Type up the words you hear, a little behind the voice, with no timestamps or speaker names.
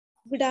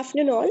Good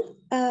afternoon,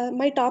 all.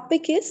 My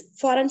topic is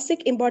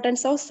forensic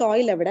importance of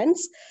soil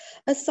evidence.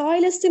 A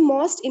soil is the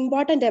most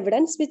important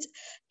evidence which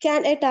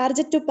can a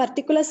target to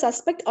particular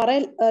suspect or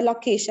a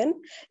location.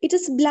 It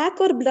is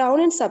black or brown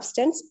in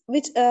substance,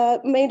 which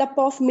made up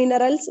of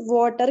minerals,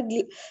 water,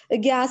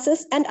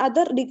 gases, and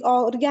other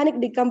organic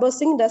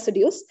decomposing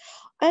residues.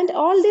 And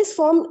all these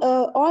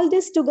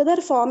together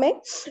form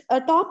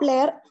a top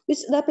layer which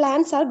the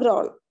plants are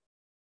grown.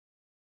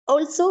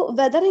 Also,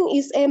 weathering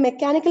is a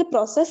mechanical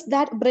process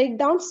that breaks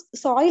down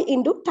soil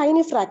into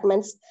tiny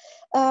fragments.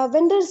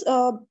 When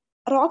the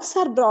rocks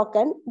are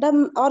broken,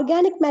 the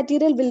organic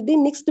material will be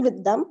mixed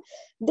with them.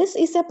 This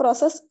is a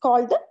process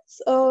called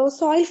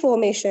soil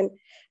formation.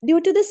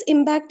 Due to this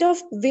impact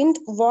of wind,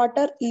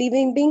 water,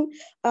 living being,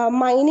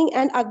 mining,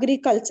 and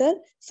agriculture,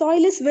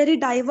 soil is very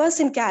diverse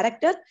in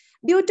character.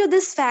 Due to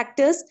these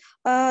factors,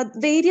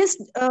 various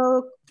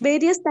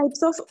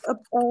types of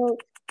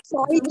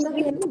soil will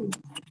be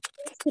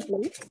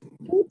treatment.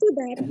 Due to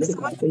that, the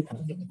soil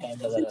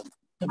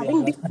having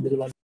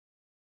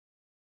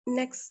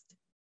next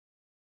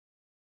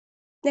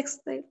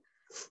slide.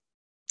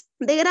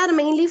 There are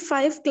mainly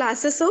 5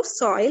 classes of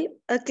soil: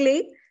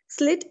 clay,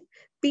 slit,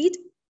 peat,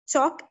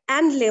 chalk,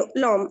 and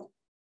loam.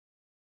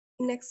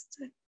 Next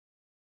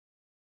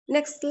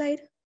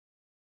slide.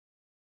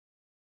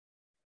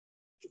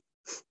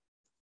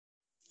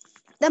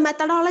 The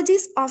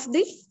methodologies of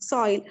the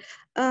soil.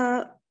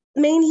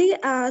 Mainly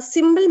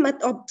simple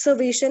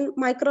observation,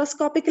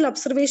 microscopical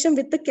observation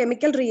with the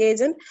chemical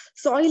reagent,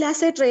 soil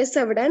as a trace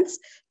evidence,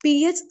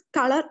 pH,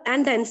 color,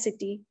 and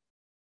density.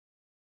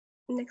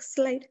 Next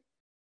slide.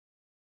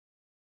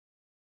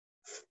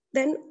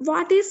 Then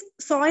what is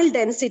soil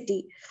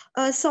density?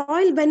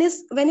 Soil, when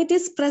it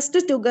is pressed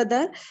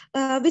together,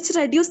 which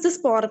reduce the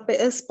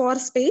spore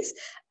space,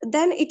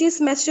 then it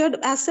is measured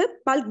as a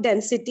bulk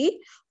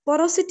density.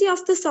 Porosity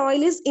of the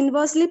soil is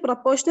inversely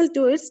proportional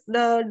to its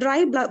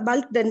dry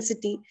bulk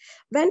density.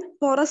 When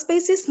porous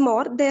space is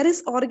more, there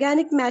is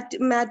organic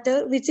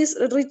matter which is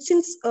rich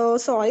in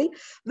soil,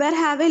 where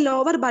have a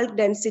lower bulk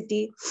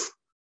density.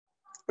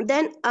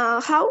 Then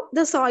how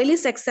the soil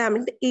is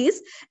examined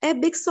is a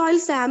big soil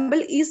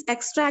sample is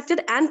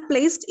extracted and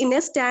placed in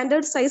a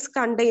standard size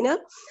container,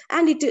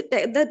 and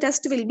the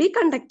test will be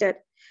conducted.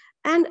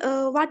 And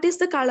what is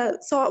the color?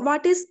 So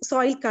what is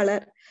soil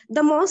color?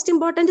 The most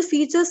important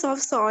features of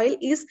soil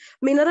is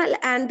mineral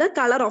and the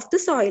color of the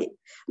soil.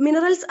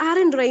 Minerals are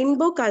in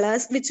rainbow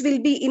colors, which will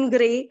be in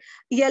gray,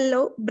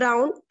 yellow,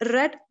 brown,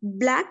 red,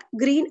 black,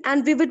 green,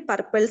 and vivid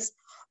purples.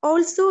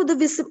 Also,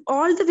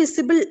 all the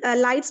visible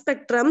light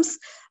spectrums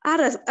are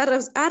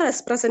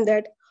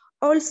represented.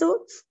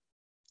 Also,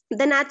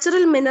 the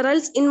natural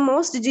minerals in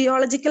most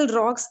geological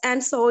rocks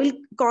and soil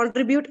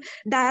contribute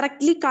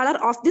directly color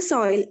of the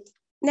soil.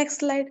 Next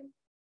slide.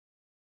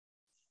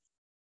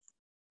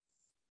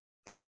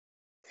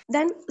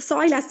 Then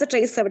soil as the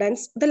trace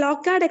evidence. The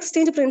Lockhart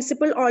exchange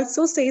principle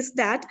also says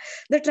that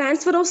the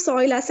transfer of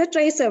soil as a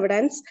trace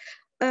evidence.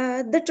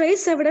 The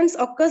trace evidence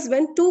occurs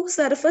when two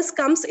surface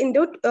comes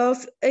into a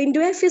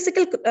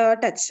physical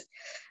touch.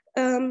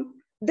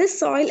 This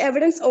soil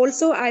evidence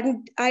also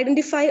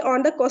identify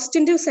on the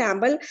questioned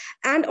sample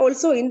and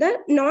also in the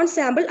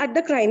non-sample at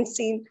the crime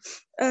scene.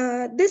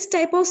 This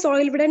type of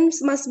soil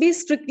evidence must be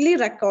strictly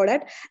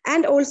recorded,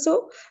 and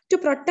also to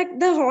protect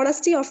the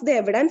honesty of the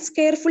evidence,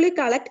 carefully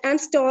collect and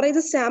store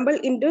the sample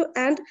into,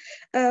 and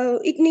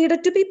it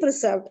needed to be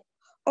preserved.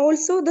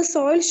 Also, the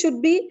soil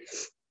should be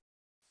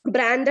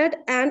branded,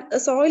 and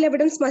soil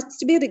evidence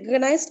must be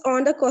recognized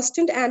on the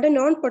questioned and the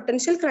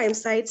non-potential crime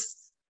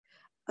sites.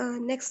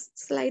 Next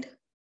slide.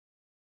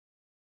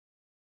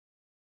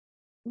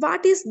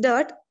 What is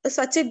dirt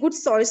such a good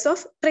source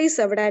of trace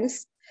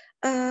evidence?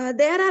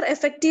 There are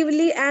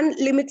effectively and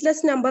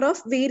limitless number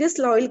of various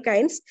soil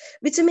kinds,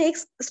 which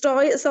makes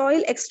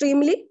soil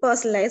extremely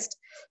personalized.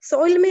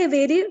 Soil may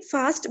vary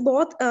fast,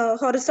 both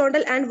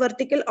horizontal and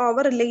vertical,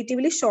 over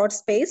relatively short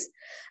space.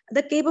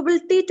 The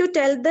capability to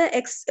tell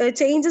the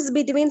changes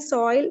between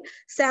soil,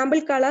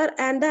 sample color,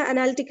 and the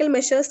analytical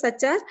measures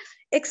such as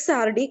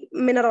XRD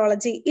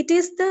mineralogy. It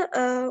is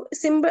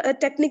the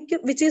technique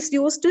which is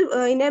used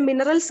in a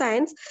mineral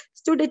science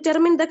to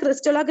determine the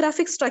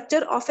crystallographic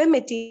structure of a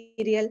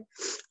material.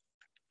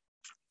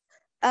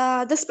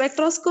 The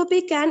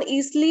spectroscopy can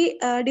easily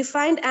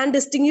define and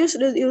distinguish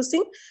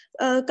using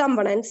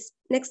components.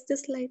 Next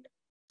slide.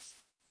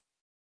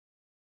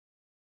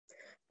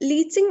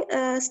 Leaching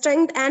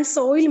strength and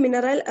soil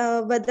mineral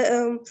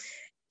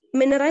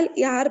mineral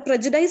are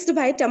prejudiced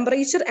by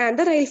temperature and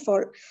the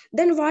rainfall.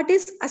 Then what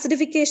is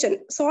acidification?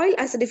 Soil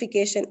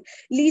acidification.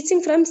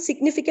 Leaching from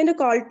significant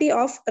quality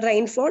of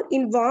rainfall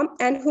in warm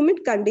and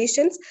humid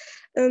conditions.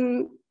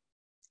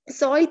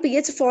 Soil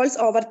pH falls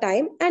over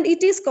time, and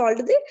it is called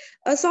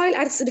the soil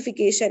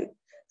acidification.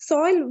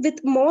 Soil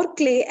with more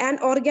clay and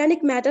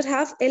organic matter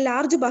have a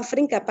large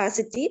buffering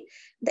capacity.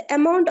 The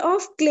amount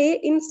of clay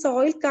in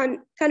soil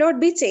cannot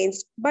be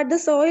changed, but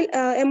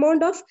the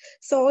amount of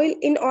soil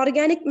in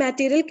organic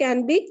material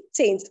can be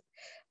changed.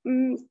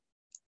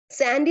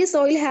 Sandy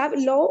soil have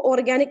low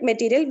organic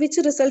material, which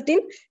result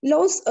in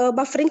low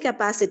buffering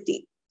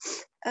capacity.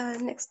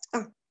 Next,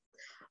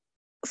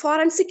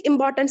 forensic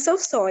importance of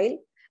soil.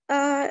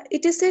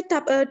 It is a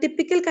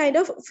typical kind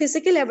of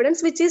physical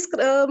evidence which is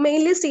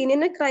mainly seen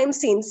in crime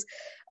scenes,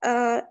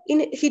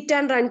 in hit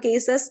and run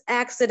cases,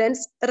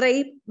 accidents,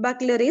 rape,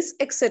 burglaries,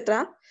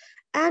 etc.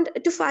 And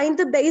to find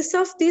the base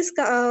of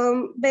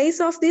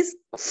these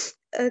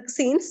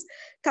scenes,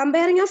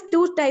 comparing of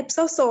two types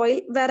of soil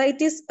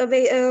varieties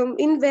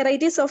in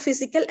varieties of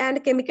physical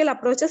and chemical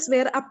approaches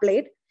were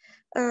applied.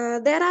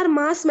 There are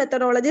mass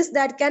methodologies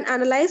that can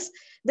analyze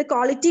the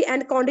quality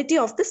and quantity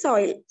of the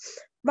soil.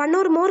 One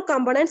or more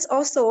components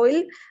of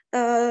soil,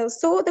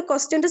 so the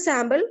questioned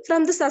sample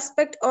from the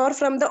suspect or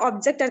from the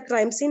object at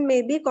crime scene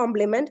may be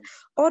complement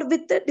or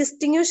with the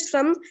distinguished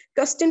from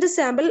questioned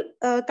sample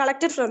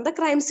collected from the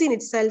crime scene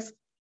itself.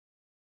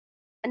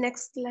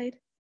 Next slide.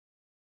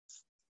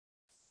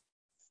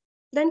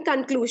 Then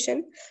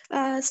conclusion.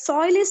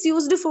 Soil is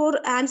used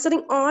for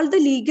answering all the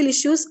legal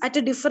issues at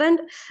a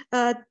different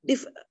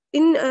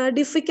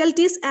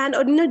difficulties and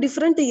in a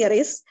different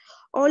areas.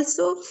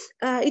 Also,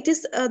 it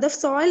is the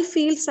soil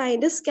field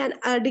scientists can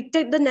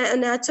detect the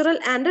natural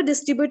and the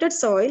distributed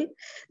soil.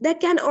 They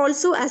can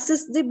also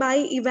assist by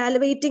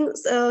evaluating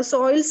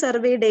soil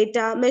survey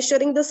data,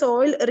 measuring the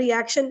soil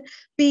reaction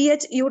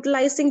pH,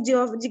 utilizing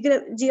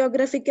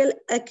geographical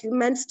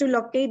equipments to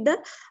locate the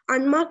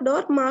unmarked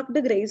or marked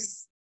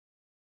graves.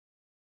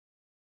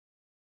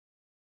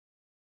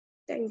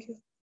 Thank you.